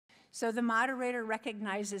So the moderator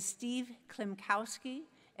recognizes Steve Klimkowski,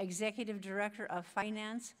 Executive Director of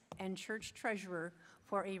Finance and Church Treasurer,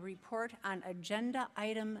 for a report on Agenda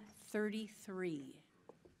Item 33.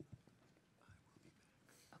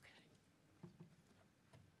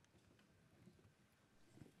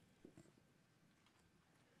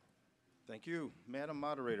 Thank you, Madam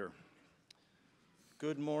Moderator.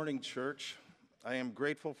 Good morning, church. I am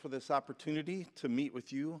grateful for this opportunity to meet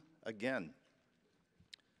with you again.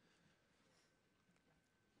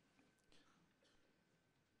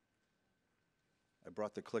 I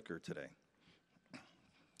brought the clicker today.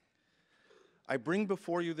 I bring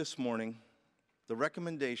before you this morning the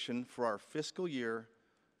recommendation for our fiscal year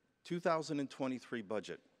 2023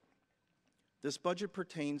 budget. This budget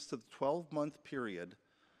pertains to the 12-month period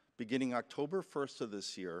beginning October 1st of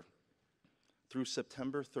this year through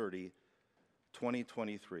September 30,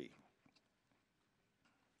 2023.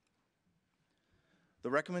 The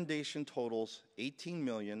recommendation totals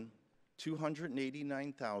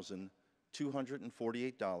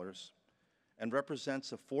 $18,289,248 and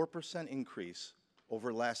represents a 4% increase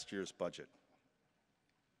over last year's budget.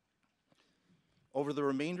 Over the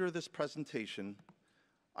remainder of this presentation,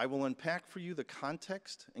 I will unpack for you the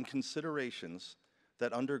context and considerations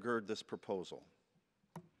that undergird this proposal.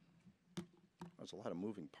 There's a lot of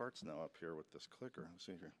moving parts now up here with this clicker. Let's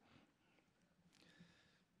see here.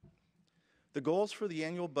 The goals for the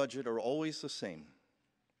annual budget are always the same.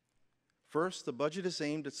 First, the budget is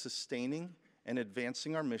aimed at sustaining and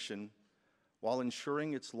advancing our mission while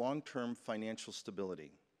ensuring its long-term financial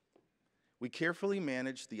stability. We carefully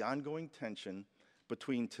manage the ongoing tension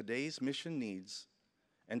between today's mission needs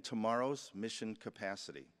and tomorrow's mission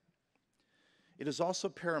capacity. It is also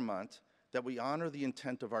paramount that we honor the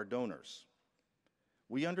intent of our donors.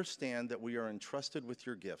 We understand that we are entrusted with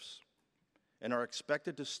your gifts and are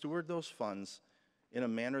expected to steward those funds in a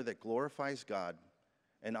manner that glorifies God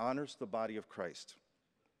and honors the body of Christ.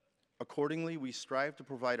 Accordingly, we strive to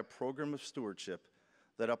provide a program of stewardship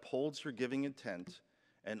that upholds your giving intent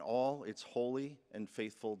and all its holy and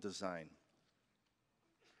faithful design.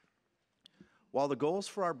 While the goals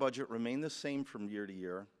for our budget remain the same from year to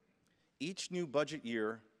year, each new budget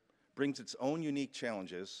year brings its own unique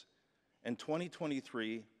challenges, and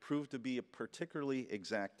 2023 proved to be particularly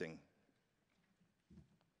exacting.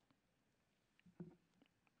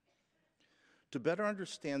 To better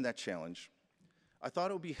understand that challenge, I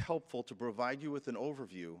thought it would be helpful to provide you with an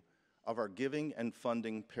overview of our giving and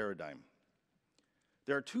funding paradigm.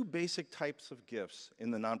 There are two basic types of gifts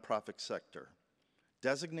in the nonprofit sector: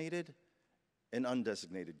 designated and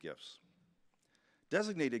undesignated gifts.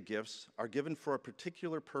 Designated gifts are given for a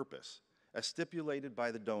particular purpose, as stipulated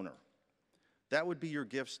by the donor. That would be your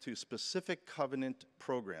gifts to specific covenant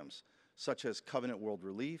programs, such as Covenant World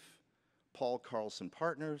Relief, Paul Carlson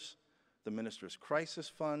Partners, the Minister's Crisis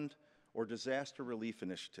Fund, or disaster relief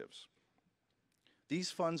initiatives.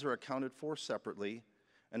 These funds are accounted for separately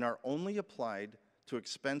and are only applied to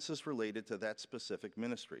expenses related to that specific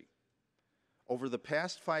ministry. Over the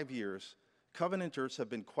past 5 years, Covenanters have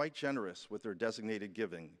been quite generous with their designated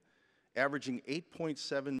giving, averaging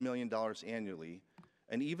 $8.7 million annually,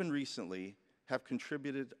 and even recently have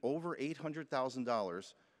contributed over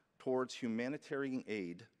 $800,000 towards humanitarian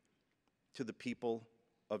aid to the people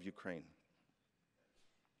of Ukraine.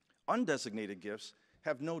 Undesignated gifts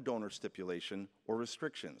have no donor stipulation or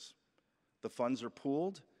restrictions. The funds are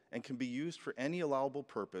pooled and can be used for any allowable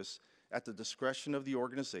purpose at the discretion of the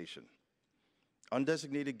organization.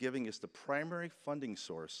 Undesignated giving is the primary funding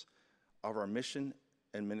source of our mission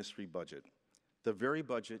and ministry budget, the very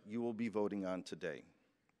budget you will be voting on today.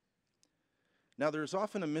 Now, there is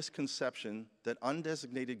often a misconception that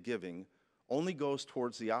undesignated giving only goes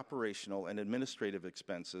towards the operational and administrative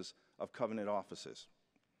expenses of Covenant offices.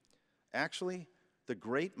 Actually, the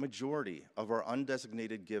great majority of our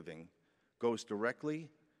undesignated giving goes directly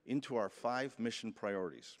into our 5 mission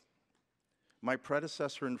priorities. My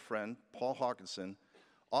predecessor and friend, Paul Hawkinson,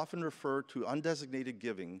 often referred to undesignated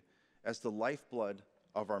giving as the lifeblood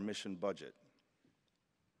of our mission budget.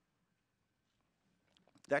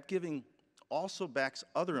 That giving also backs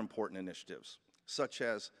other important initiatives, such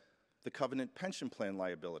as the Covenant Pension Plan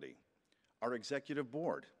liability, our executive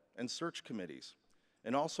board and search committees,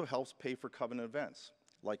 and also helps pay for Covenant events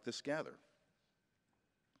like this gather.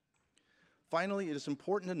 Finally, it is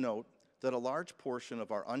important to note that a large portion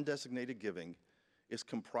of our undesignated giving is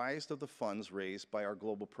comprised of the funds raised by our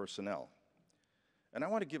global personnel. And I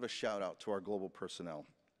want to give a shout out to our global personnel.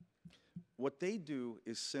 What they do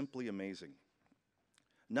is simply amazing.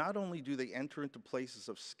 Not only do they enter into places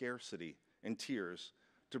of scarcity and tears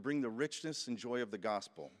to bring the richness and joy of the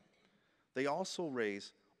gospel, they also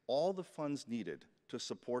raise all the funds needed to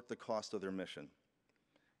support the cost of their mission.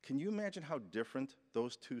 Can you imagine how different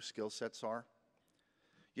those two skill sets are?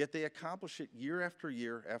 Yet they accomplish it year after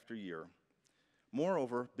year after year.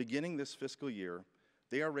 Moreover, beginning this fiscal year,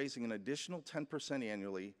 they are raising an additional 10%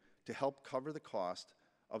 annually to help cover the cost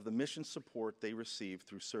of the mission support they receive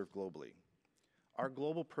through Serve Globally. Our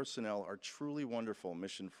global personnel are truly wonderful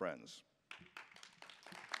mission friends.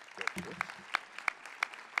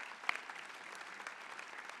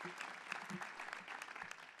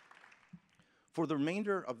 For the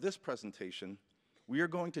remainder of this presentation, we are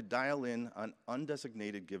going to dial in on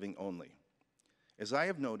undesignated giving only. As I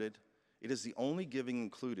have noted, it is the only giving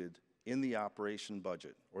included in the operation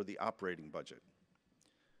budget, or the operating budget.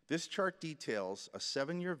 This chart details a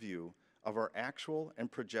 7-year view of our actual and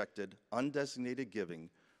projected undesignated giving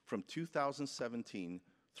from 2017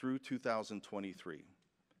 through 2023.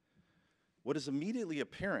 What is immediately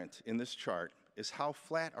apparent in this chart is how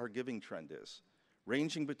flat our giving trend is,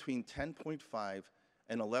 ranging between $10.5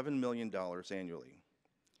 and $11 million annually.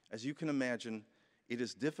 As you can imagine, it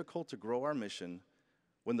is difficult to grow our mission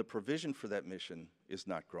when the provision for that mission is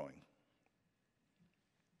not growing.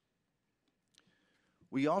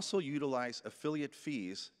 We also utilize affiliate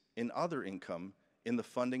fees and other income in the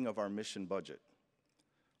funding of our mission budget.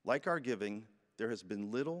 Like our giving, there has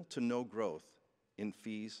been little to no growth in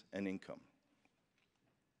fees and income.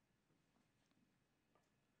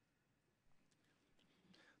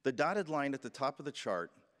 The dotted line at the top of the chart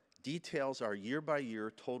details our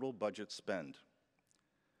year-by-year total budget spend.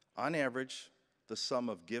 On average, the sum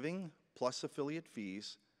of giving plus affiliate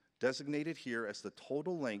fees, designated here as the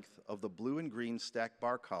total length of the blue and green stacked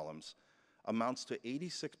bar columns, amounts to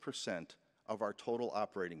 86% of our total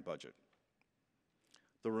operating budget.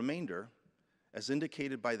 The remainder, as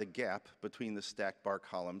indicated by the gap between the stacked bar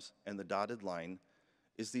columns and the dotted line,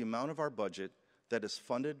 is the amount of our budget that is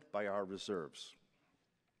funded by our reserves.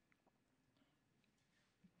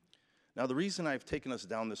 Now, the reason I've taken us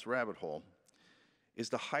down this rabbit hole is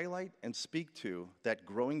to highlight and speak to that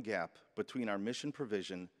growing gap between our mission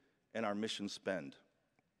provision and our mission spend.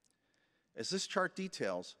 As this chart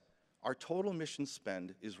details, our total mission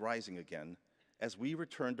spend is rising again as we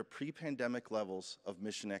return to pre-pandemic levels of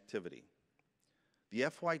mission activity. The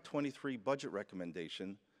FY23 budget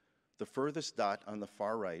recommendation, the furthest dot on the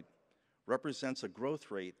far right, represents a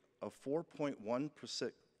growth rate of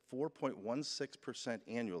 4.16%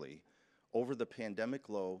 annually over the pandemic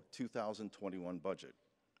low 2021 budget.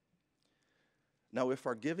 Now, if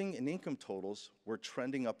our giving and income totals were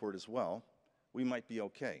trending upward as well, we might be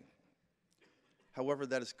okay. However,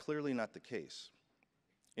 that is clearly not the case.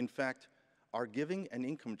 In fact, our giving and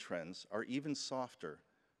income trends are even softer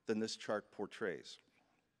than this chart portrays.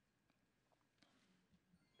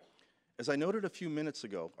 As I noted a few moments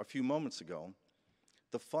ago,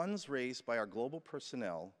 the funds raised by our global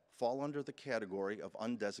personnel fall under the category of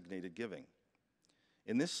undesignated giving.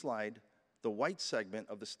 In this slide, the white segment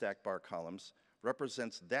of the stacked bar columns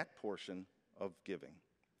represents that portion of giving.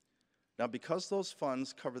 Now, because those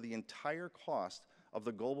funds cover the entire cost of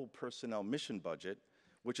the global personnel mission budget,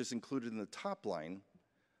 which is included in the top line,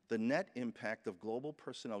 the net impact of global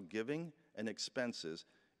personnel giving and expenses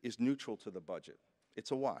is neutral to the budget.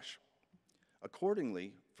 It's a wash.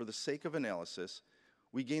 Accordingly, for the sake of analysis,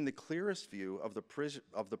 we gain the clearest view of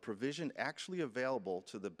the provision actually available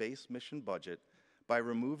to the base mission budget by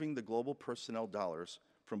removing the global personnel dollars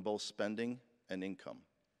from both spending and income,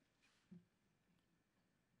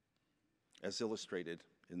 as illustrated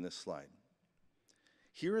in this slide.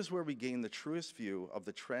 Here is where we gain the truest view of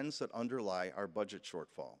the trends that underlie our budget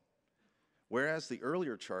shortfall. Whereas the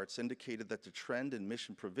earlier charts indicated that the trend in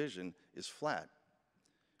mission provision is flat,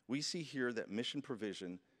 we see here that mission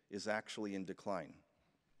provision is actually in decline.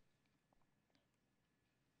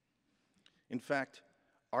 In fact,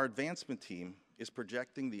 our advancement team is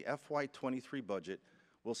projecting the FY23 budget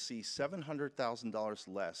will see $700,000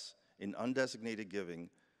 less in undesignated giving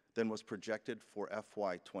than was projected for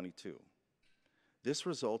FY22. This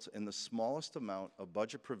results in the smallest amount of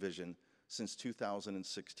budget provision since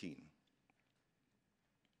 2016.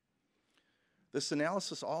 This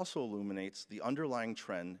analysis also illuminates the underlying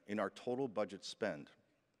trend in our total budget spend.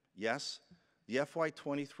 Yes, the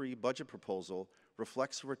FY23 budget proposal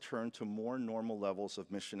reflects a return to more normal levels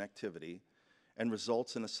of mission activity and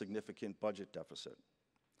results in a significant budget deficit.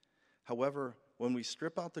 However, when we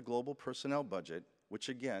strip out the global personnel budget, which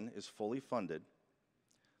again is fully funded,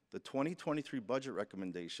 the 2023 budget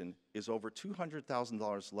recommendation is over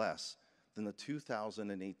 $200,000 less than the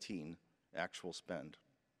 2018 actual spend.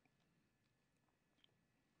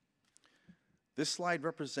 This slide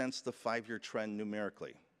represents the 5-year trend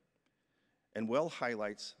numerically. and well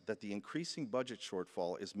highlights that the increasing budget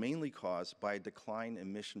shortfall is mainly caused by a decline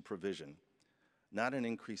in mission provision, not an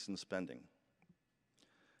increase in spending.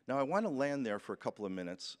 Now, I want to land there for a couple of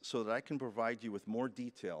minutes so that I can provide you with more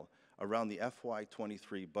detail around the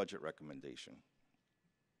FY23 budget recommendation.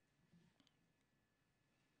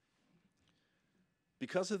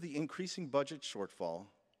 Because of the increasing budget shortfall,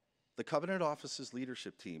 the Covenant Office's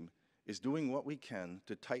leadership team is doing what we can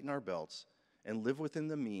to tighten our belts and live within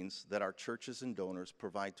the means that our churches and donors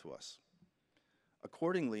provide to us.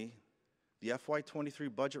 Accordingly, the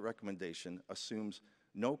FY23 budget recommendation assumes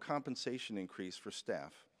no compensation increase for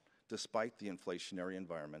staff, despite the inflationary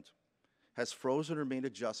environment, has frozen or made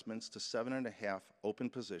adjustments to 7.5 open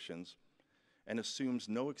positions, and assumes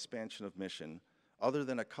no expansion of mission other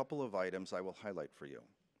than a couple of items I will highlight for you.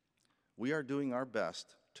 We are doing our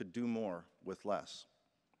best to do more with less.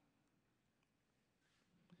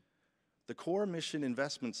 The core mission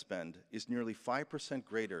investment spend is nearly 5%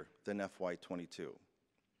 greater than FY22.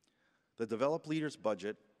 The Develop Leaders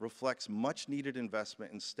budget reflects much needed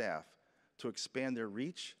investment in staff to expand their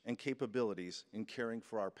reach and capabilities in caring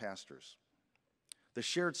for our pastors. The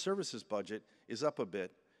Shared Services budget is up a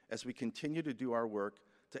bit as we continue to do our work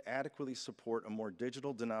to adequately support a more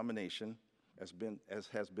digital denomination, as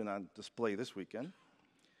has been on display this weekend,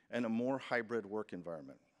 and a more hybrid work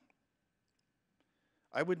environment.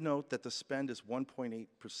 I would note that the spend is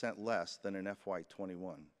 1.8% less than in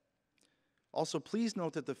FY21. Also, please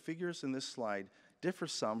note that the figures in this slide differ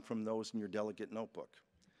some from those in your delegate notebook,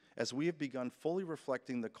 as we have begun fully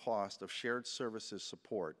reflecting the cost of shared services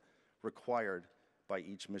support required by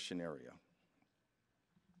each mission area.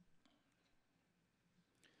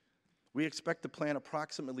 We expect to plant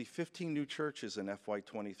approximately 15 new churches in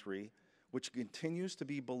FY23, which continues to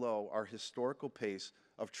be below our historical pace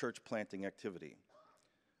of church planting activity.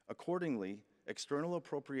 Accordingly, external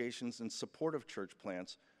appropriations in support of church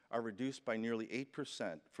plants are reduced by nearly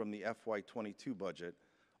 8% from the FY22 budget,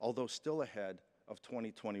 although still ahead of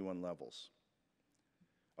 2021 levels.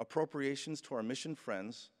 Appropriations to our mission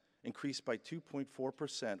friends increased by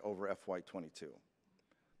 2.4% over FY22.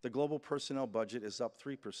 The global personnel budget is up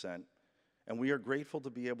 3%, and we are grateful to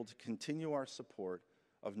be able to continue our support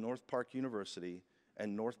of North Park University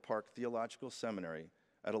and North Park Theological Seminary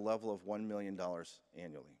at a level of $1 million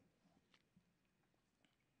annually.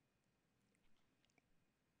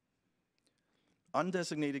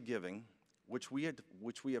 Undesignated giving, which we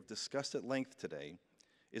have discussed at length today,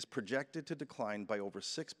 is projected to decline by over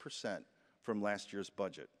 6% from last year's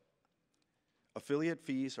budget. Affiliate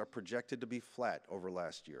fees are projected to be flat over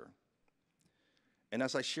last year. And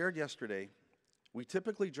as I shared yesterday, we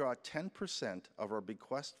typically draw 10% of our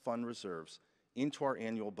bequest fund reserves into our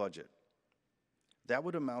annual budget. That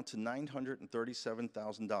would amount to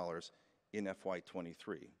 $937,000 in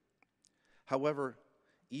FY23. However,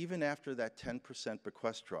 even after that 10%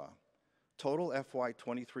 bequest draw, total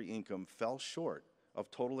FY23 income fell short of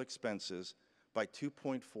total expenses by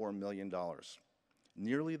 $2.4 million,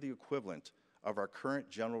 nearly the equivalent of our current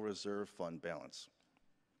general reserve fund balance.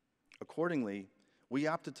 Accordingly, we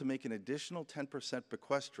opted to make an additional 10%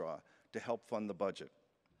 bequest draw to help fund the budget.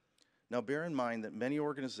 Now, bear in mind that many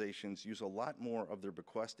organizations use a lot more of their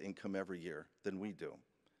bequest income every year than we do.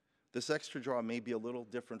 This extra draw may be a little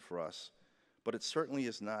different for us, but it certainly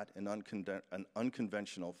is not an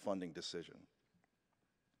unconventional funding decision.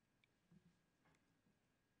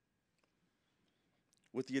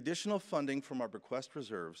 With the additional funding from our bequest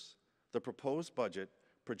reserves, the proposed budget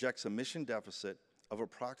projects a mission deficit of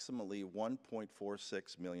approximately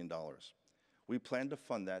 $1.46 million. We plan to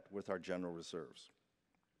fund that with our general reserves.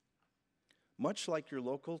 Much like your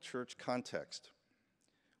local church context,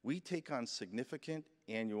 we take on significant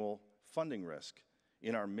annual funding risk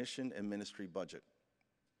in our mission and ministry budget.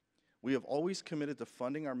 We have always committed to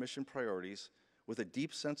funding our mission priorities with a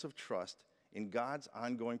deep sense of trust in God's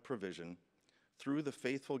ongoing provision through the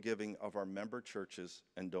faithful giving of our member churches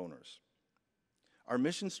and donors. Our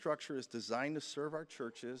mission structure is designed to serve our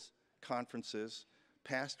churches, conferences,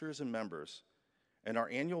 pastors, and members, and our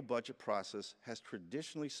annual budget process has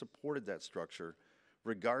traditionally supported that structure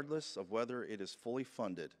regardless of whether it is fully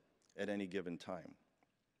funded at any given time.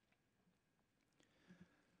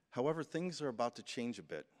 However, things are about to change a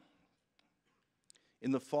bit.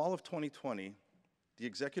 In the fall of 2020, the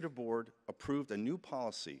Executive Board approved a new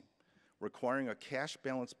policy requiring a cash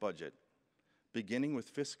balance budget beginning with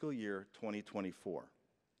fiscal year 2024.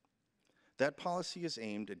 That policy is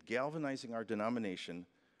aimed at galvanizing our denomination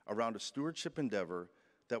around a stewardship endeavor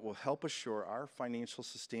that will help assure our financial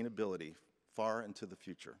sustainability far into the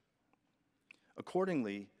future.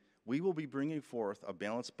 Accordingly, we will be bringing forth a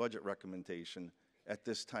balanced budget recommendation at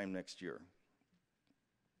this time next year.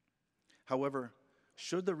 However,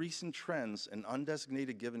 should the recent trends in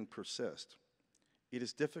undesignated giving persist, it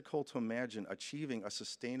is difficult to imagine achieving a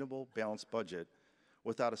sustainable, balanced budget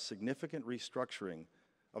without a significant restructuring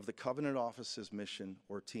of the Covenant Office's mission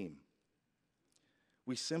or team.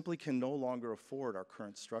 We simply can no longer afford our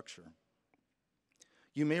current structure.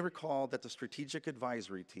 You may recall that the Strategic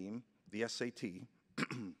Advisory Team, the SAT,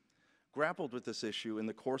 grappled with this issue in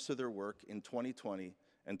the course of their work in 2020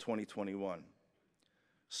 and 2021.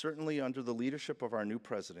 Certainly under the leadership of our new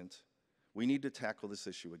president, we need to tackle this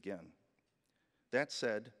issue again. That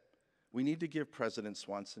said, we need to give President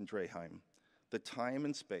Swanson-Draheim the time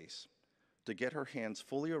and space to get her hands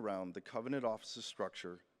fully around the Covenant Office's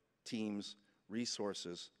structure, teams,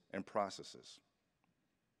 resources, and processes.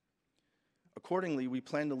 Accordingly, we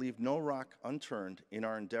plan to leave no rock unturned in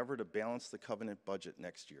our endeavor to balance the Covenant budget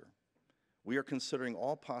next year. We are considering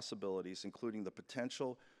all possibilities, including the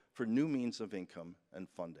potential for new means of income and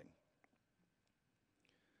funding.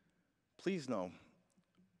 Please know,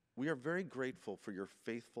 we are very grateful for your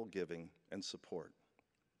faithful giving and support.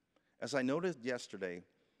 As I noted yesterday,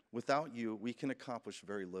 without you, we can accomplish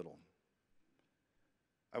very little.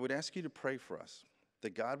 I would ask you to pray for us,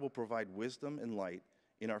 that God will provide wisdom and light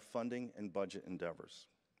in our funding and budget endeavors.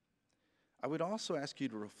 I would also ask you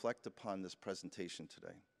to reflect upon this presentation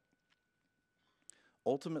today.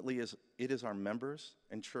 Ultimately, it is our members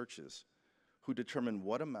and churches who determine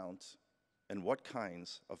what amounts and what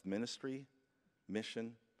kinds of ministry,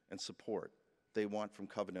 mission, and support they want from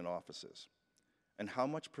Covenant offices, and how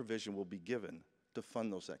much provision will be given to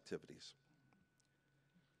fund those activities.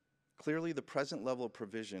 Clearly, the present level of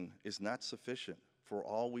provision is not sufficient for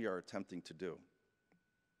all we are attempting to do.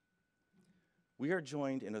 We are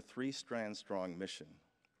joined in a three-strand-strong mission.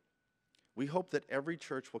 We hope that every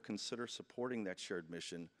church will consider supporting that shared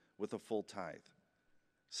mission with a full tithe,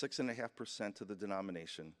 6.5% to the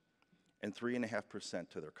denomination and 3.5%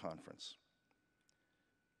 to their conference.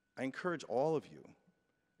 I encourage all of you,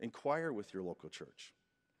 inquire with your local church.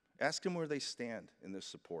 Ask them where they stand in this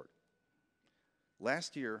support.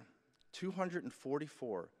 Last year,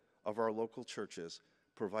 244 of our local churches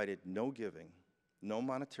provided no giving, no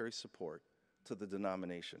monetary support to the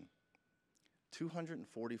denomination.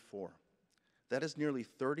 244. That is nearly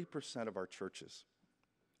 30% of our churches.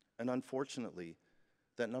 And unfortunately,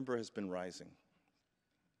 that number has been rising.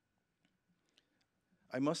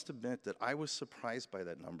 I must admit that I was surprised by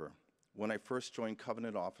that number when I first joined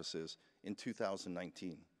Covenant offices in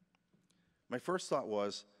 2019. My first thought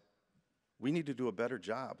was, we need to do a better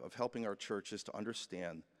job of helping our churches to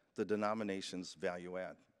understand the denomination's value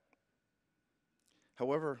add.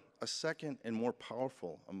 However, a second and more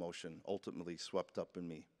powerful emotion ultimately swept up in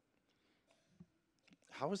me.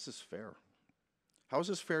 How is this fair? How is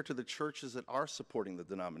this fair to the churches that are supporting the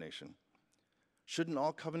denomination? Shouldn't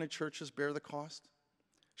all Covenant churches bear the cost?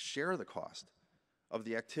 Share the cost of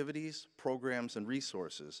the activities, programs, and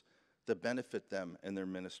resources that benefit them and their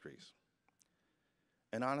ministries.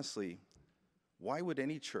 And honestly, why would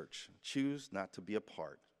any church choose not to be a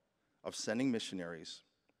part of sending missionaries,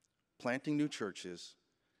 planting new churches,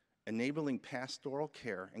 enabling pastoral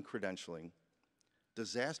care and credentialing,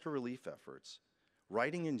 disaster relief efforts,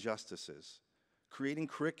 righting injustices, creating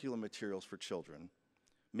curriculum materials for children,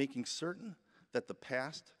 making certain that the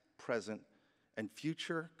past, present, and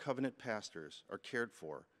future Covenant pastors are cared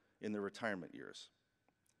for in their retirement years?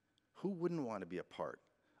 Who wouldn't want to be a part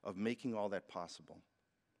of making all that possible?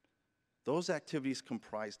 Those activities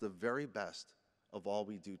comprise the very best of all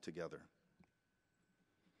we do together.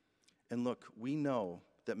 And look, we know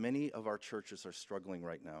that many of our churches are struggling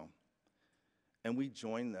right now, and we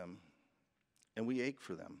join them, and we ache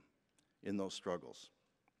for them in those struggles.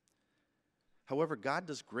 However, God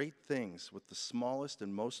does great things with the smallest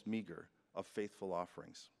and most meager of faithful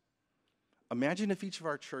offerings. Imagine if each of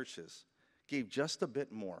our churches gave just a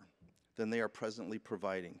bit more than they are presently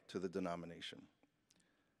providing to the denomination.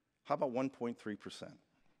 How about 1.3%?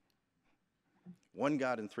 One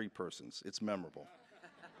God in three persons. It's memorable.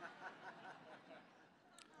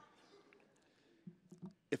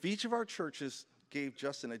 If each of our churches gave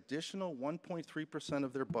just an additional 1.3%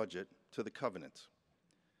 of their budget to the Covenant,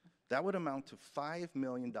 that would amount to $5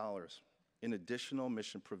 million in additional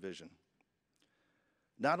mission provision.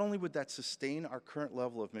 Not only would that sustain our current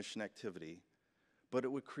level of mission activity, but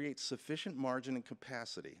it would create sufficient margin and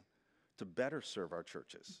capacity to better serve our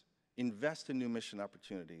churches, invest in new mission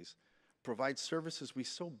opportunities, provide services we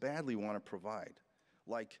so badly want to provide,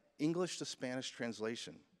 like English to Spanish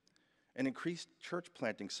translation, and increased church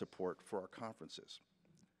planting support for our conferences.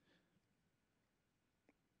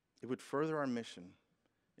 It would further our mission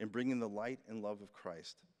in bringing the light and love of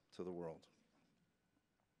Christ to the world.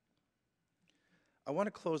 I want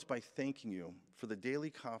to close by thanking you for the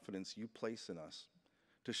daily confidence you place in us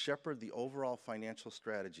to shepherd the overall financial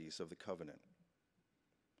strategies of the covenant.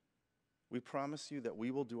 We promise you that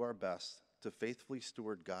we will do our best to faithfully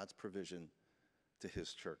steward God's provision to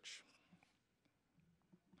his church.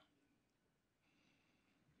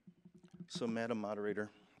 So, Madam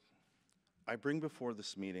Moderator, I bring before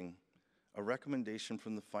this meeting a recommendation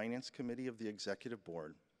from the Finance Committee of the Executive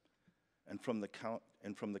Board and from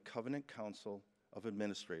the Covenant Council of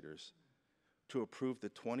Administrators to approve the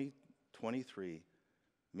 2023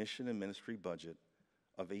 Mission and Ministry budget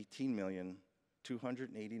of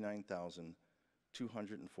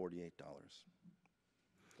 $18,289,248.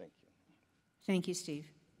 Thank you. Thank you, Steve.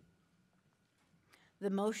 The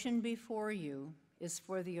motion before you is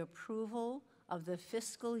for the approval of the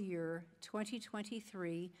fiscal year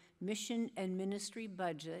 2023 Mission and Ministry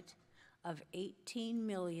budget of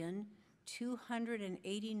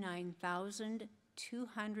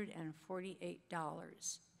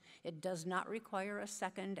 $18,289,248. It does not require a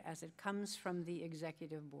second as it comes from the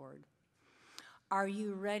Executive Board. Are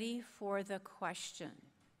you ready for the question?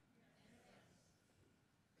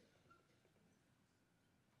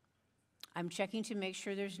 I'm checking to make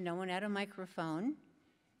sure there's no one at a microphone. Online?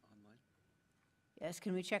 Yes,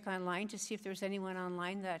 can we check online to see if there's anyone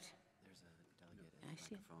online that, There's a delegate I at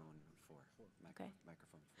see it. microphone 4. Okay.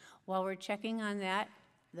 Microphone 4. while we're checking on that,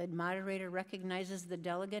 the moderator recognizes the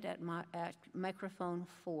delegate at microphone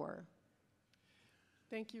 4.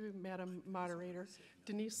 Thank you, Madam Moderator.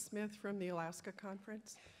 Denise Smith from the Alaska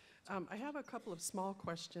Conference. I have a couple of small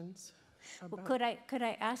questions. Well, could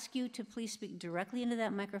I ask you to please speak directly into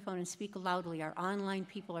that microphone and speak loudly? Our online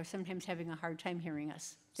people are sometimes having a hard time hearing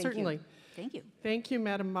us. Thank Certainly. You. Thank you. Thank you,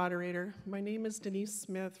 Madam Moderator. My name is Denise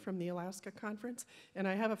Smith from the Alaska Conference, and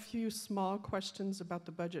I have a few small questions about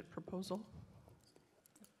the budget proposal.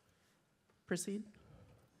 Proceed?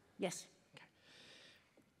 Yes.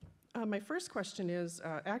 My first question is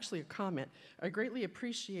actually a comment. I greatly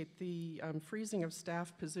appreciate the freezing of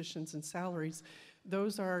staff positions and salaries.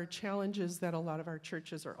 Those are challenges that a lot of our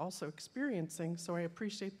churches are also experiencing, so I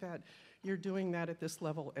appreciate that you're doing that at this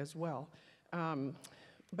level as well.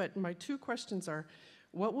 But my two questions are,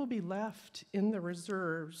 what will be left in the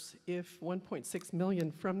reserves if $1.6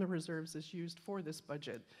 million from the reserves is used for this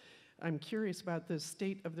budget? I'm curious about the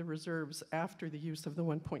state of the reserves after the use of the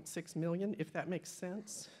 $1.6 million, if that makes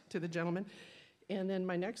sense to the gentleman. And then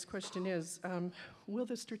my next question is, will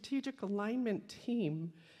the strategic alignment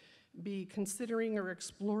team be considering or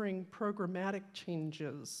exploring programmatic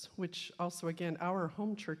changes, which also, again, our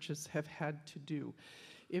home churches have had to do?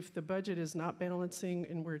 If the budget is not balancing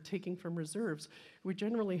and we're taking from reserves, we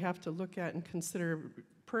generally have to look at and consider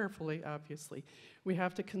prayerfully, obviously. We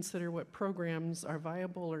have to consider what programs are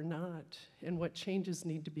viable or not and what changes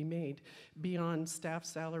need to be made beyond staff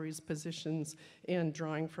salaries, positions, and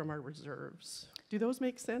drawing from our reserves. Do those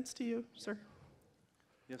make sense to you, sir?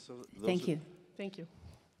 Yes, so Thank you. Thank you.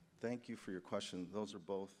 Thank you for your question. Those are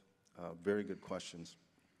both very good questions.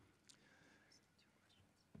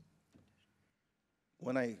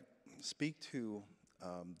 When I speak to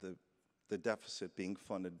the deficit being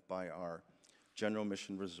funded by our general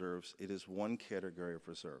mission reserves, it is one category of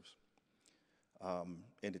reserves. And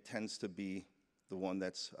it tends to be the one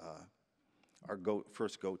that's our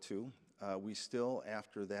first go-to. We still,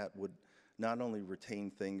 after that, would not only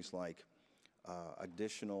retain things like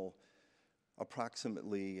additional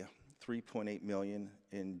approximately $3.8 million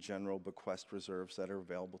in general bequest reserves that are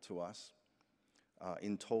available to us.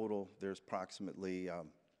 In total, there's approximately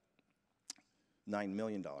 $9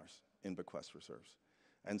 million in bequest reserves.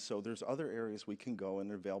 And so there's other areas we can go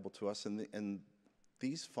and are available to us. And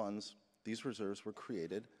these funds, these reserves were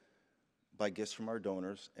created by gifts from our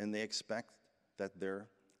donors, and they expect that their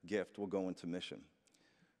gift will go into mission.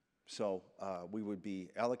 So we would be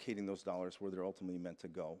allocating those dollars where they're ultimately meant to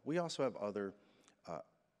go. We also have other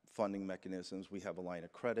funding mechanisms. We have a line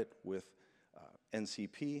of credit with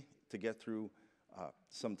NCP to get through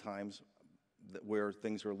sometimes where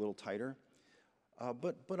things are a little tighter.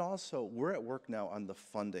 But also, we're at work now on the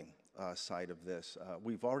funding side of this.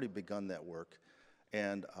 We've already begun that work,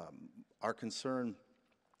 and our concern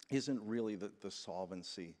isn't really the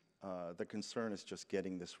solvency. The concern is just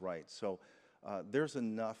getting this right. So there are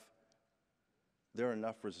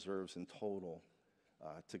enough reserves in total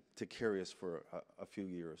to carry us for a few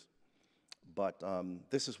years. But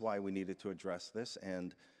this is why we needed to address this,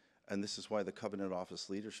 and this is why the Covenant Office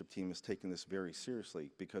leadership team is taking this very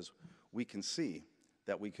seriously, because we can see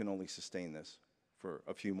that we can only sustain this for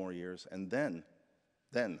a few more years, and then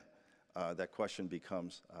that question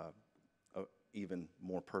becomes even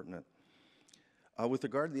more pertinent. With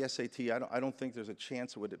regard to the SAT, I don't think there's a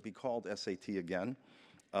chance it would be called SAT again.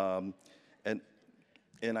 Um,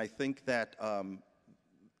 and I think that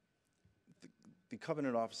the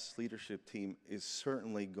Covenant Office leadership team is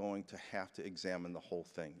certainly going to have to examine the whole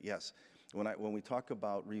thing. Yes, when we talk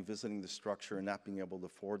about revisiting the structure and not being able to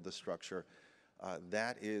afford the structure,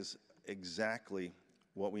 that is exactly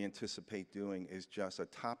what we anticipate doing, is just a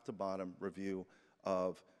top-to-bottom review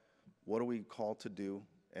of what are we called to do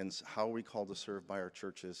and how are we called to serve by our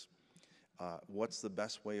churches. What's the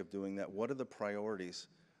best way of doing that? What are the priorities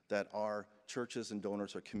that our churches and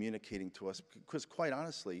donors are communicating to us? Because quite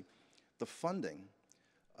honestly, the funding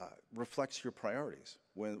reflects your priorities.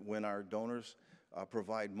 When our donors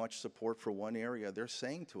provide much support for one area, they're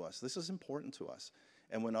saying to us, this is important to us.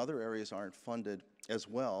 And when other areas aren't funded as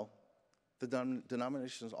well, the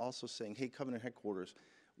denomination is also saying, hey, Covenant headquarters,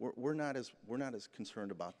 we're not as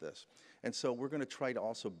concerned about this. And so we're going to try to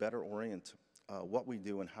also better orient what we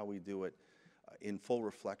do and how we do it in full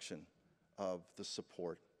reflection of the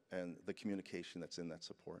support and the communication that's in that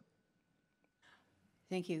support.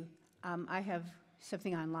 Thank you. I have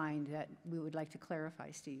something online that we would like to clarify,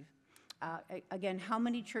 Steve. Again, how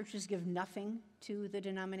many churches give nothing to the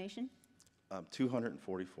denomination?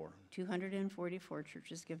 244. 244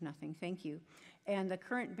 churches give nothing. Thank you. And the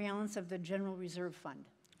current balance of the General Reserve Fund?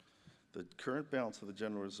 The current balance of the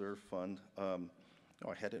General Reserve Fund, I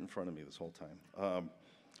had it in front of me this whole time.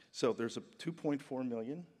 So there's a $2.4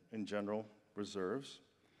 million in general reserves.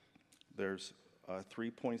 There's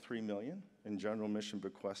 $3.3 million in General Mission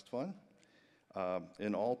Bequest Fund.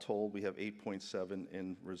 In all told, we have $8.7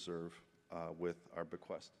 in reserve with our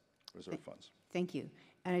bequest reserve funds. Thank you.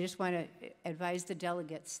 And I just want to advise the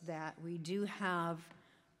delegates that we do have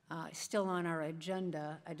still on our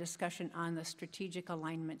agenda a discussion on the strategic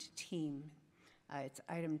alignment team. It's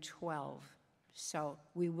item 12. So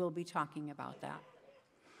we will be talking about that.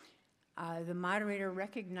 The moderator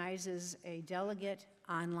recognizes a delegate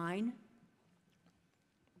online.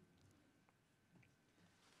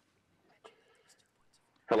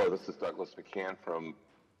 Hello, this is Douglas McCann from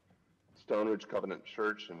Stonehenge Covenant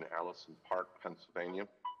Church in Allison Park, Pennsylvania.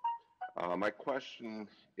 My question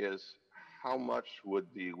is, how much would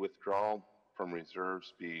the withdrawal from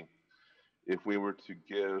reserves be if we were to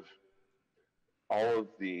give all of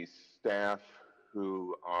the staff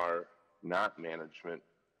who are not management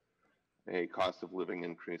a cost of living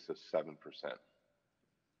increase of 7%?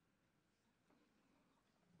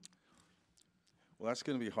 Well, that's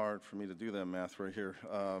going to be hard for me to do that math right here.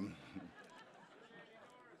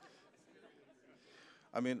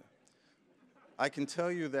 I mean, I can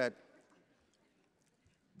tell you that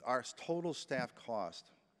our total staff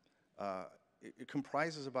cost, it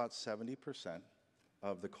comprises about 70%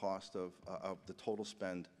 of the cost of the total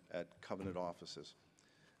spend at Covenant offices.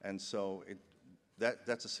 And so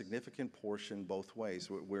that's a significant portion both ways,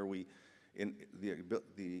 where we, in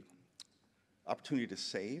the opportunity to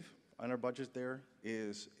save on our budget there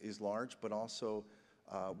is large, but also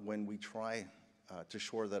when we try to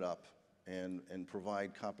shore that up and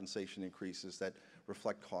provide compensation increases that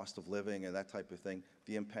reflect cost of living and that type of thing,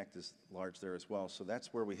 the impact is large there as well. So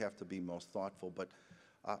that's where we have to be most thoughtful. But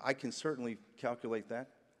I can certainly calculate that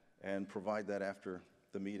and provide that after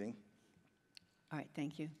the meeting. All right,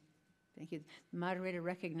 thank you. Thank you. The moderator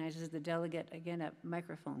recognizes the delegate again at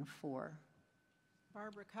microphone 4.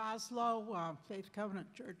 Barbara Coslow, Faith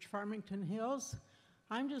Covenant Church, Farmington Hills.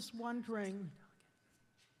 I'm just wondering,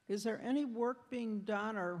 is there any work being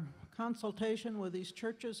done or consultation with these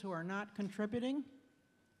churches who are not contributing?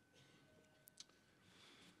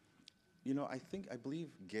 You know, I believe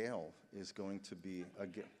Gail is going to be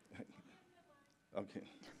okay.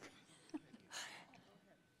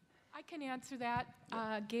 I can answer that.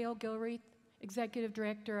 Gail Gilreath, Executive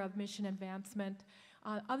Director of Mission Advancement.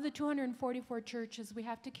 Of the 244 churches, we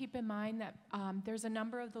have to keep in mind that there's a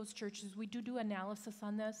number of those churches, we do analysis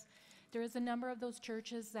on this. There is a number of those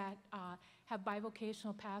churches that have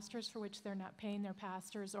bivocational pastors for which they're not paying their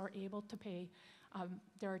pastors or able to pay.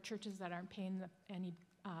 There are churches that aren't paying any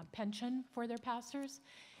pension for their pastors.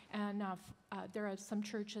 And there are some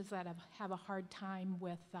churches that have a hard time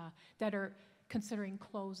with, that are considering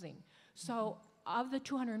closing. So of the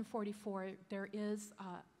 244, there is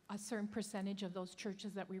a certain percentage of those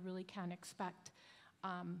churches that we really can't expect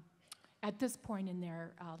at this point in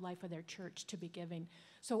their life of their church to be giving.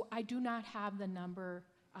 So I do not have the number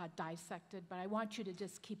dissected, but I want you to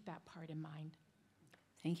just keep that part in mind.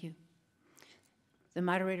 Thank you. The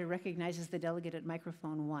moderator recognizes the delegate at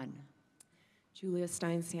microphone 1. Julia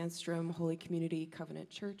Stein-Sandstrom, Holy Community Covenant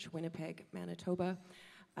Church, Winnipeg, Manitoba.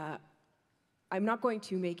 I'm not going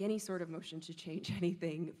to make any sort of motion to change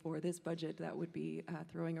anything for this budget. That would be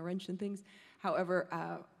throwing a wrench in things. However,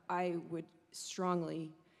 I would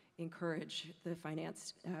strongly encourage the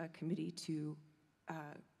Finance Committee to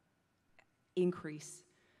increase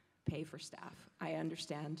pay for staff. I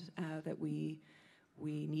understand that we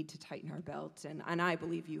need to tighten our belt, and I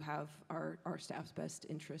believe you have our staff's best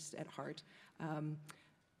interest at heart.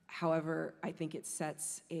 However, I think it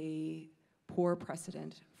sets a poor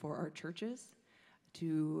precedent for our churches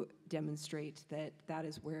to demonstrate that that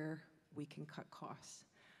is where we can cut costs.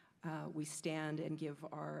 We stand and give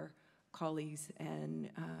our colleagues and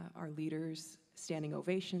our leaders standing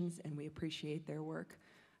ovations, and we appreciate their work.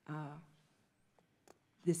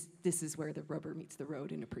 This is where the rubber meets the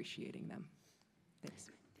road in appreciating them.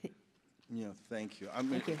 Thanks. Yeah, thank you.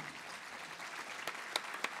 Thank you.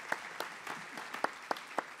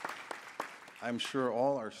 I'm sure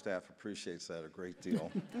all our staff appreciates that a great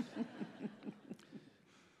deal.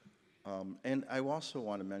 And I also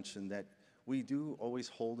want to mention that we do always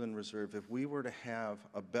hold in reserve, if we were to have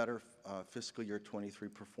a better fiscal year 23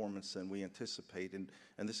 performance than we anticipate, and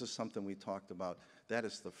this is something we talked about, that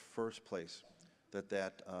is the first place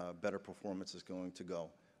that better performance is going to go,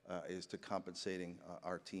 is to compensating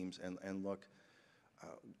our teams. And look,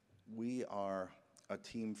 we are a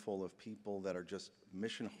team full of people that are just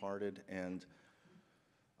mission-hearted and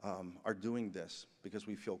are doing this because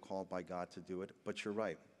we feel called by God to do it. But you're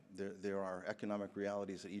right. There are economic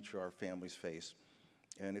realities that each of our families face,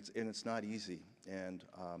 and it's not easy. And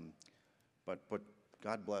but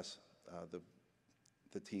God bless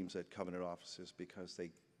the teams at Covenant offices, because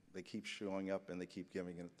they keep showing up and they keep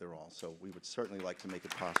giving it their all. So we would certainly like to make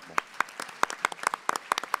it possible.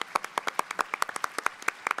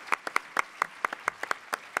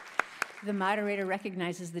 The moderator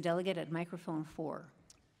recognizes the delegate at microphone 4.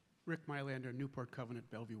 Rick Mylander, Newport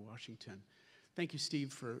Covenant, Bellevue, Washington. Thank you,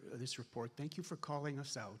 Steve, for this report. Thank you for calling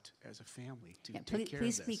us out as a family to take care of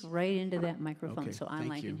Please this. speak right into that microphone Okay, so thank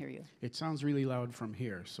online can hear you. It sounds really loud from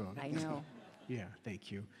here, so. I know. Yeah,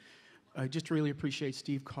 thank you. I just really appreciate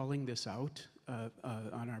Steve calling this out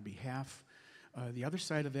on our behalf. The other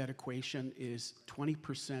side of that equation is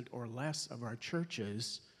 20% or less of our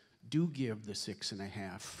churches do give the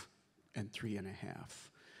 6.5 and 3.5.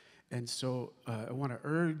 And so I want to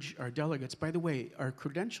urge our delegates, by the way, our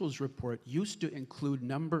credentials report used to include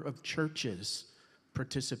number of churches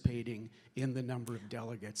participating in the number of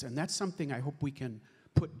delegates. And that's something I hope we can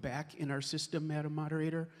put back in our system, Madam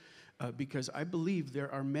Moderator, because I believe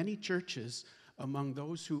there are many churches among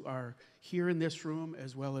those who are here in this room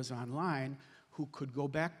as well as online who could go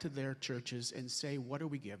back to their churches and say, what are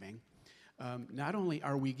we giving? Not only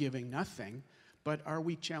are we giving nothing, but are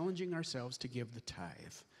we challenging ourselves to give the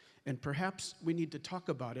tithe? And perhaps we need to talk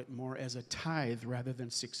about it more as a tithe rather than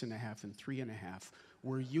 6.5 and 3.5.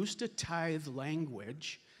 We're used to tithe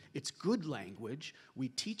language. It's good language. We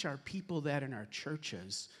teach our people that in our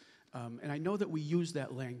churches. And I know that we use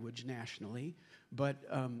that language nationally, but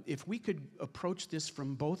if we could approach this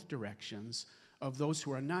from both directions, of those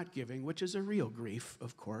who are not giving, which is a real grief,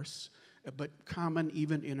 of course, but common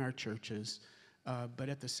even in our churches, but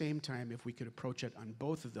at the same time, if we could approach it on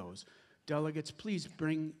both of those. Delegates, please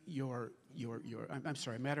bring I'm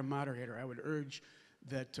sorry, Madam Moderator, I would urge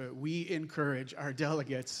that we encourage our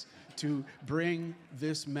delegates to bring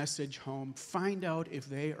this message home. Find out if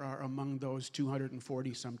they are among those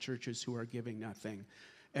 240-some churches who are giving nothing,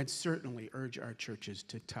 and certainly urge our churches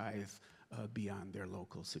to tithe beyond their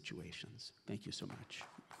local situations. Thank you so much.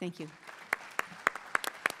 Thank you.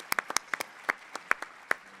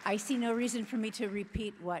 I see no reason for me to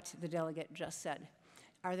repeat what the delegate just said.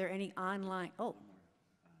 Are there any online? Oh.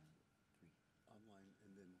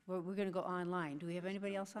 We're going to go online. Do we have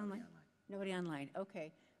anybody else online? Nobody online.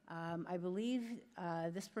 Okay. I believe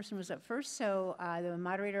this person was up first, so the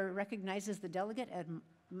moderator recognizes the delegate at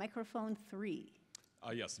microphone 3.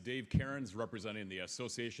 Yes, Dave Cairns, representing the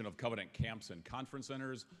Association of Covenant Camps and Conference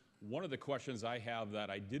Centers. One of the questions I have that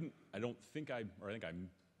I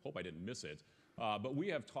hope I didn't miss it, but we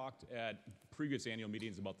have talked at previous annual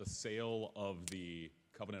meetings about the sale of the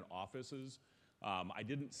Covenant offices. I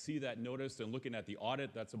didn't see that noticed, and looking at the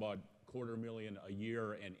audit, that's about $250,000 a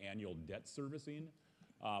year in annual debt servicing.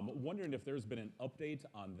 Wondering if there's been an update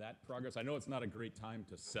on that progress. I know it's not a great time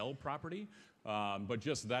to sell property, but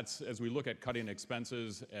just that's, as we look at cutting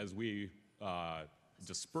expenses, as we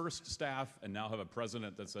dispersed staff and now have a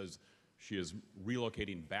president that says she is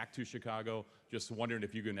relocating back to Chicago, just wondering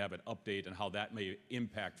if you can have an update on how that may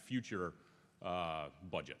impact future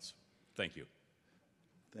budgets. Thank you.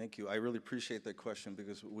 Thank you. I really appreciate that question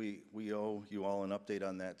because we owe you all an update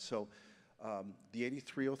on that. So the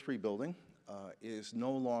 8303 building is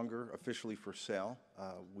no longer officially for sale.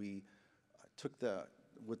 We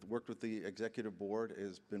worked with the executive board,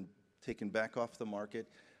 has been taken back off the market.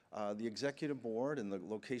 The executive board and the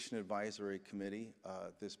location advisory committee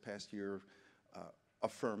this past year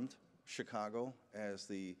affirmed Chicago as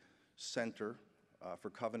the center for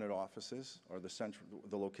Covenant offices, or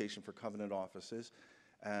the location for Covenant offices.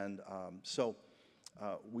 And so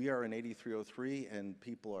we are in 8303, and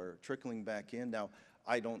people are trickling back in. Now,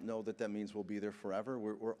 I don't know that that means we'll be there forever.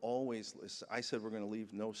 We're always, I said we're going to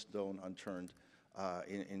leave no stone unturned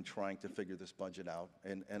in trying to figure this budget out.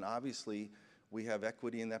 And obviously, we have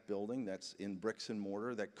equity in that building that's in bricks and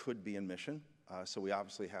mortar that could be in mission. So we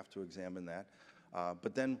obviously have to examine that.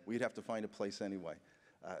 But then we'd have to find a place anyway.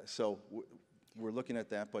 So we're looking at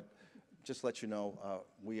that, but just to let you know,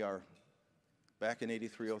 we are back in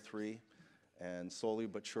 8303 and slowly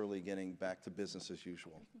but surely getting back to business as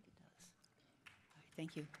usual. I think it does. All right,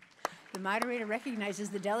 thank you. The moderator recognizes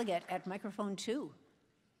the delegate at microphone 2.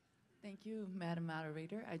 Thank you, Madam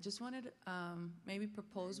Moderator. I just wanted to maybe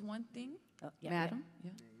propose one thing. Oh, yeah, Madam?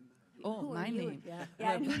 Yeah. Oh, Who are my you? name. Yeah,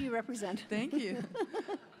 and who do you represent? Thank you.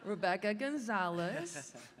 Rebecca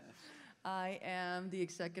Gonzalez. I am the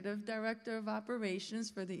Executive Director of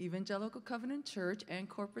Operations for the Evangelical Covenant Church and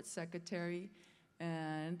Corporate Secretary,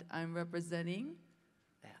 and I'm representing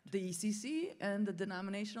the ECC and the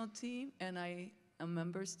denominational team, and I am a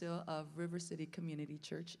member still of River City Community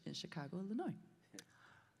Church in Chicago, Illinois.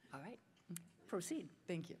 All right, proceed.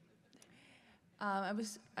 Thank you. I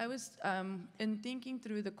was in thinking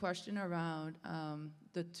through the question around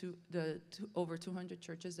over 200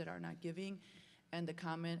 churches that are not giving, and the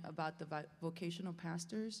comment about the vocational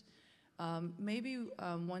pastors. Maybe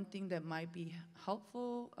one thing that might be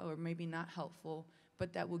helpful, or maybe not helpful,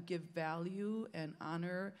 but that will give value and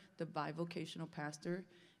honor the bivocational pastor.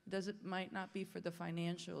 Might not be for the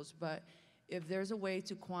financials, but if there's a way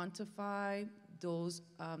to quantify those,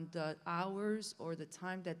 the hours or the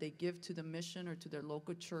time that they give to the mission or to their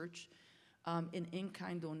local church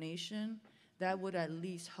in-kind donation, that would at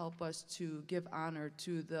least help us to give honor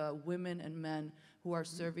to the women and men who are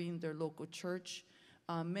serving their local church,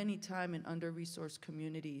 many times in under-resourced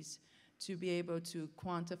communities, to be able to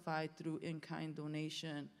quantify through in-kind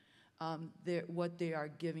donation what they are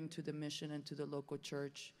giving to the mission and to the local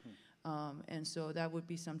church. And so that would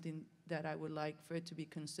be something that I would like for it to be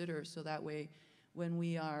considered, so that way when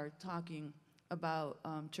we are talking about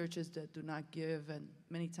churches that do not give and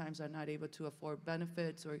many times are not able to afford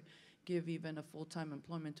benefits or give even a full-time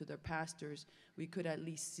employment to their pastors, we could at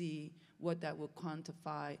least see what that would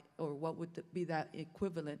quantify, or what would be that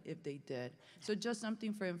equivalent if they did. So just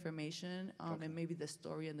something for information, and maybe the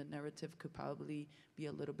story and the narrative could probably be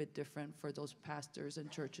a little bit different for those pastors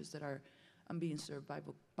and churches that are being served by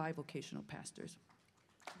bivocational pastors.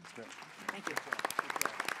 Thank you.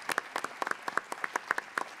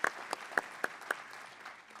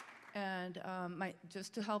 And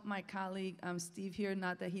just to help my colleague Steve here,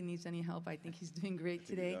 not that he needs any help, I think he's doing great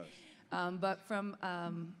today. But from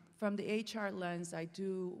the HR lens, I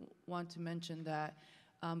do want to mention that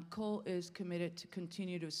Cole is committed to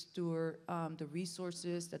continue to steward the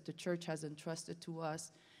resources that the church has entrusted to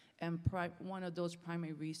us, and one of those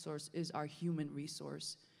primary resources is our human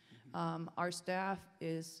resource. Our staff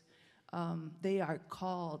is, they are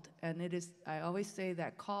called, and it is, I always say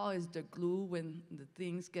that call is the glue when the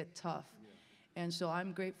things get tough. And so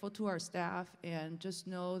I'm grateful to our staff, and just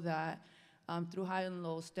know that through high and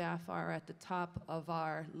low, staff are at the top of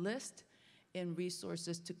our list in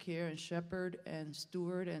resources to care and shepherd and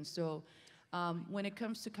steward. And so when it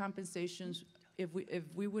comes to compensations, if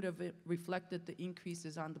we would have reflected the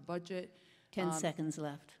increases on the budget. 10 seconds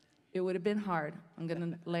left. It would have been hard. I'm going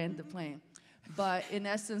to land the plane. But in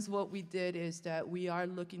essence, what we did is that we are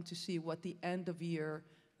looking to see what the end of year,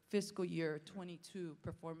 fiscal year 22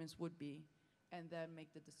 performance would be, and then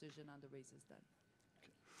make the decision on the raises then.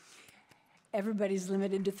 Everybody's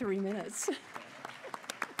limited to 3 minutes.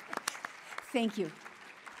 Thank you.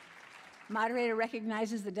 Moderator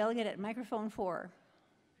recognizes the delegate at microphone 4.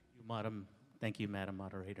 Thank you, Madam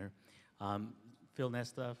Moderator. Phil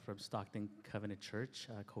Nesta from Stockton Covenant Church,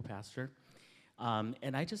 co-pastor.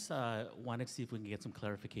 And I just wanted to see if we can get some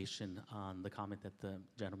clarification on the comment that the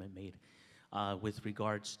gentleman made with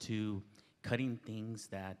regards to cutting things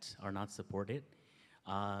that are not supported.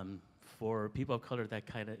 For people of color,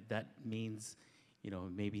 that means,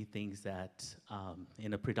 maybe things that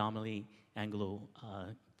in a predominantly Anglo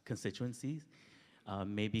constituencies,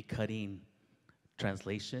 maybe cutting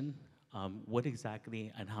translation. What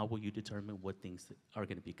exactly and how will you determine what things are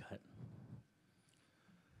going to be cut?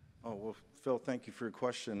 Oh, well, Phil, thank you for your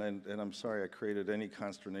question, and I'm sorry I created any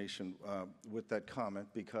consternation with that comment,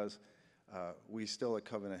 because we still at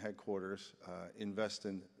Covenant headquarters invest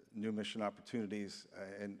in new mission opportunities,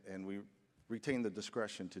 and we retain the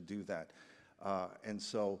discretion to do that. And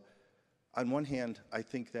so, on one hand, I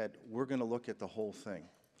think that we're going to look at the whole thing,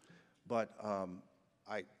 but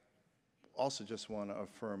I also just want to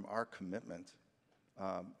affirm our commitment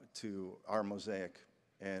to our mosaic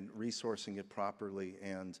and resourcing it properly,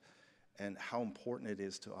 and how important it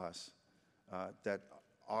is to us that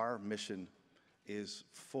our mission is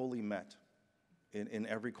fully met in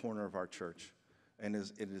every corner of our church, and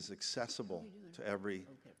it is accessible to every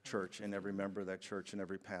church and every member of that church and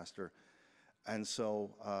every pastor. And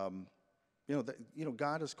so,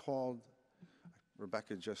 God has called.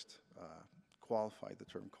 Rebecca just qualified the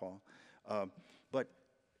term call, but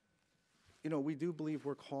we do believe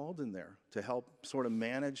we're called in there to help sort of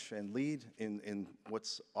manage and lead in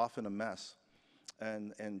what's often a mess.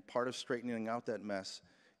 And part of straightening out that mess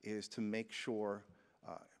is to make sure,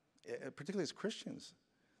 particularly as Christians,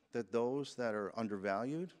 that those that are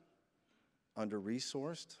undervalued,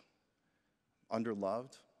 under-resourced,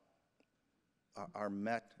 underloved, are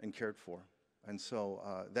met and cared for. And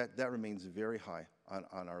so that remains very high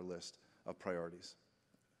on our list of priorities.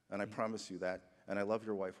 And I promise you that. And I love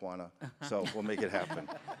your wife, Juana, so we'll make it happen.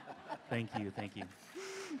 Thank you, thank you.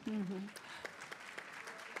 Mm-hmm.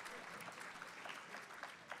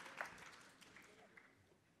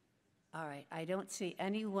 All right, I don't see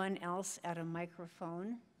anyone else at a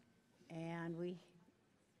microphone, and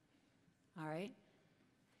all right.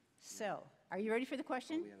 So, are you ready for the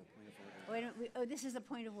question? We have a point of order. Wait a minute, this is a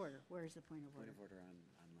point of order. Where is the point of order? Point of order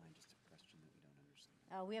online, just a question that we don't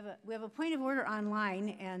understand. We have a point of order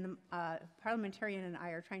online, and the parliamentarian and I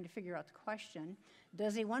are trying to figure out the question.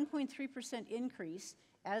 Does a 1.3% increase,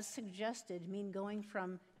 as suggested, mean going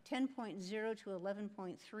from 10.0 to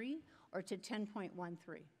 11.3 or to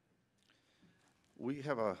 10.13? We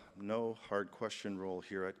have a no hard question rule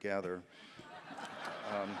here at Gather.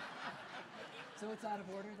 So it's out of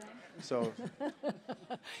order then? So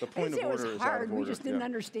the point of it was order is out hard. of order. We just didn't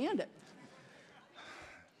understand it.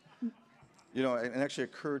 It actually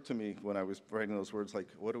occurred to me when I was writing those words, like,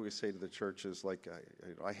 what do we say to the churches? Like,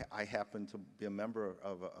 I happen to be a member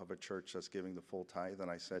of a church that's giving the full tithe,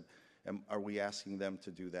 and I said, are we asking them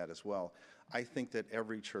to do that as well? I think that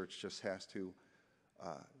every church just has to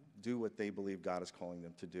do what they believe God is calling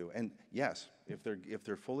them to do. And yes, if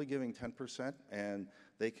they're fully giving 10% and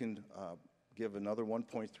they can give another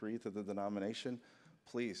 1.3 to the denomination,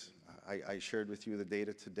 please. I shared with you the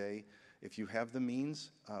data today. If you have the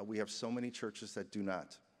means, we have so many churches that do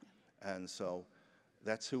not. And so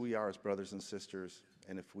that's who we are as brothers and sisters.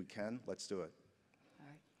 And if we can, let's do it. All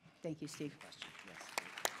right. Thank you, Steve. Question, yes.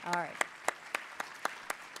 All right.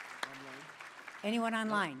 Online? Anyone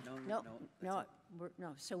online? No. No.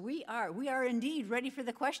 So we are indeed ready for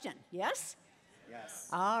the question. Yes? Yes.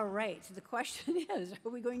 All right. So the question is,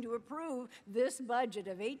 are we going to approve this budget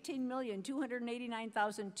of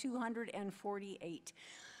 $18,289,248?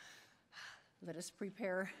 Let us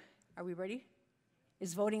prepare. Are we ready?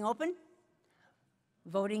 Is voting open?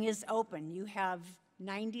 Voting is open. You have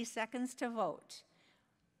 90 seconds to vote.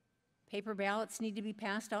 Paper ballots need to be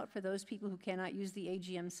passed out for those people who cannot use the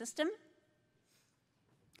AGM system.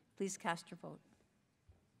 Please cast your vote.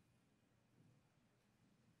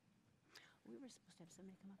 We were supposed to have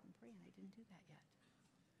somebody come up and pray, and I didn't do that yet.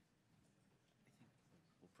 I think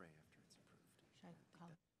we'll pray after it's approved. Should I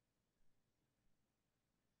call?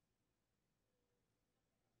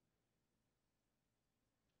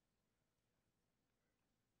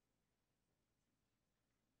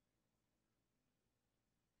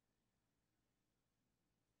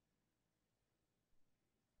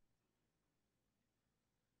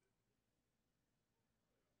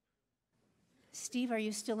 Steve, are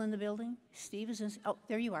you still in the building? Steve is in, oh,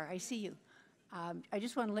 there you are. I see you. I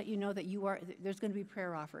just want to let you know that there's going to be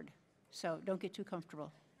prayer offered, so don't get too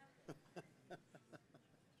comfortable.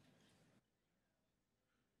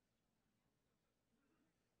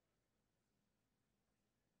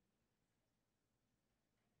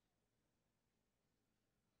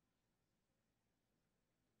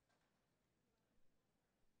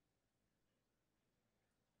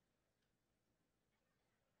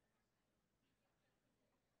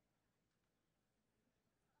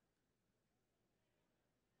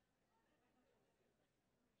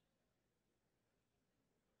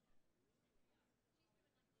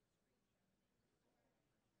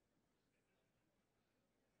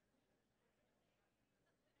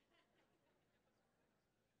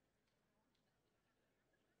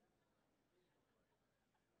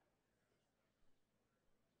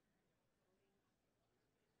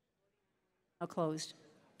 Now closed.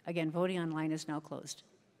 Again, voting online is now closed.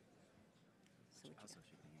 Also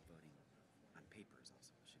should be voting on papers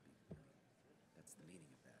also should be, that's the meaning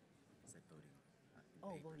of that, is that voting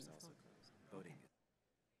on papers also closed. Voting.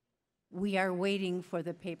 We are waiting for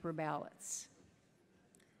the paper ballots.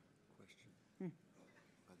 Question.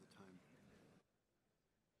 By the time.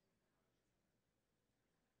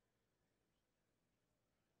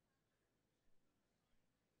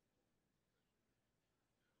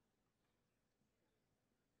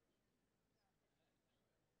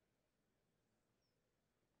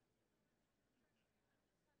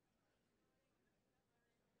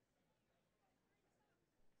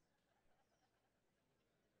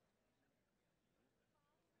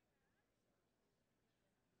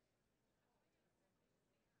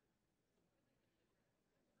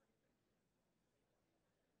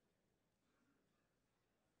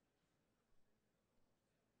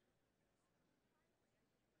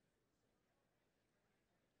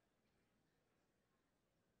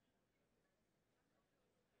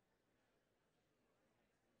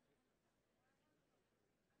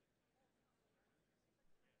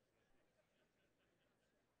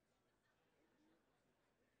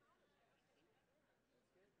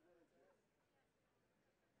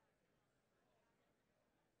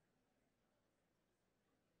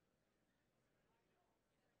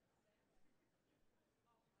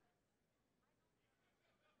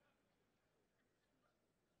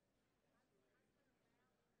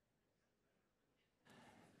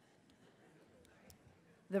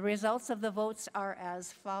 The results of the votes are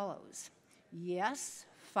as follows. Yes,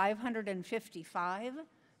 555,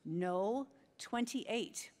 no,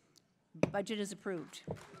 28. Budget is approved.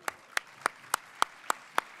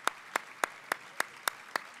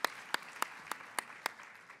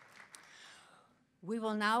 We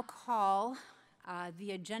will now call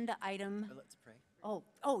the agenda item. Let's pray.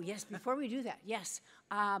 Oh, yes, before we do that, yes.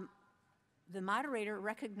 The moderator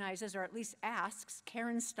recognizes, or at least asks,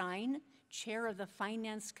 Karen Stein, Chair of the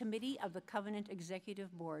Finance Committee of the Covenant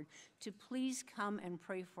Executive Board, to please come and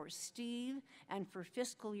pray for Steve and for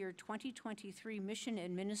fiscal year 2023 Mission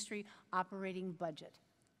and Ministry operating budget.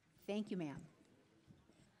 Thank you, ma'am.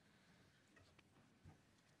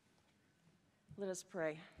 Let us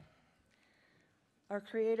pray. Our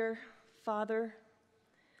Creator, Father,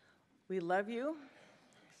 we love you.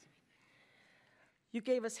 You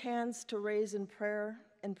gave us hands to raise in prayer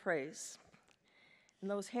and praise. And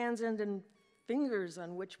those hands end in fingers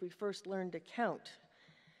on which we first learned to count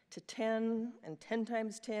to 10 and 10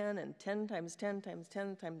 times 10 and 10 times 10 times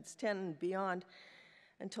 10 times 10 and beyond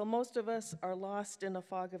until most of us are lost in a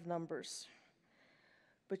fog of numbers.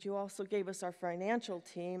 But you also gave us our financial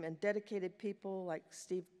team and dedicated people like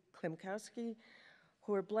Steve Klimkowski,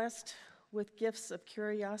 who are blessed with gifts of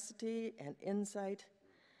curiosity and insight,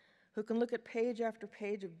 who can look at page after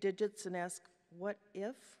page of digits and ask, what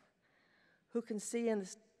if? Who can see in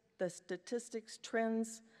the statistics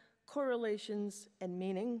trends, correlations, and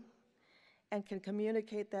meaning, and can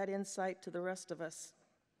communicate that insight to the rest of us.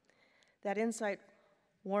 That insight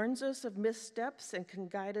warns us of missteps and can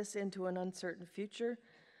guide us into an uncertain future,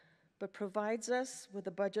 but provides us with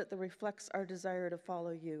a budget that reflects our desire to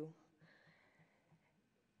follow you.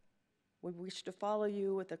 We wish to follow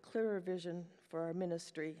you with a clearer vision for our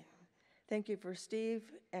ministry. Thank you for Steve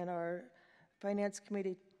and our Finance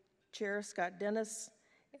Committee Chair, Scott Dennis,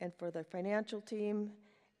 and for the financial team,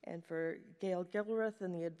 and for Gail Gilrath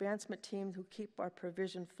and the advancement team who keep our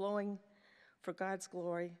provision flowing for God's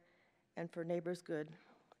glory and for neighbors' good.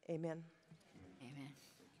 Amen. Amen.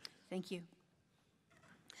 Thank you.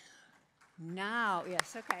 Now,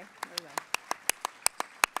 yes, okay, there we go.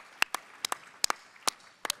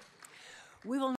 We will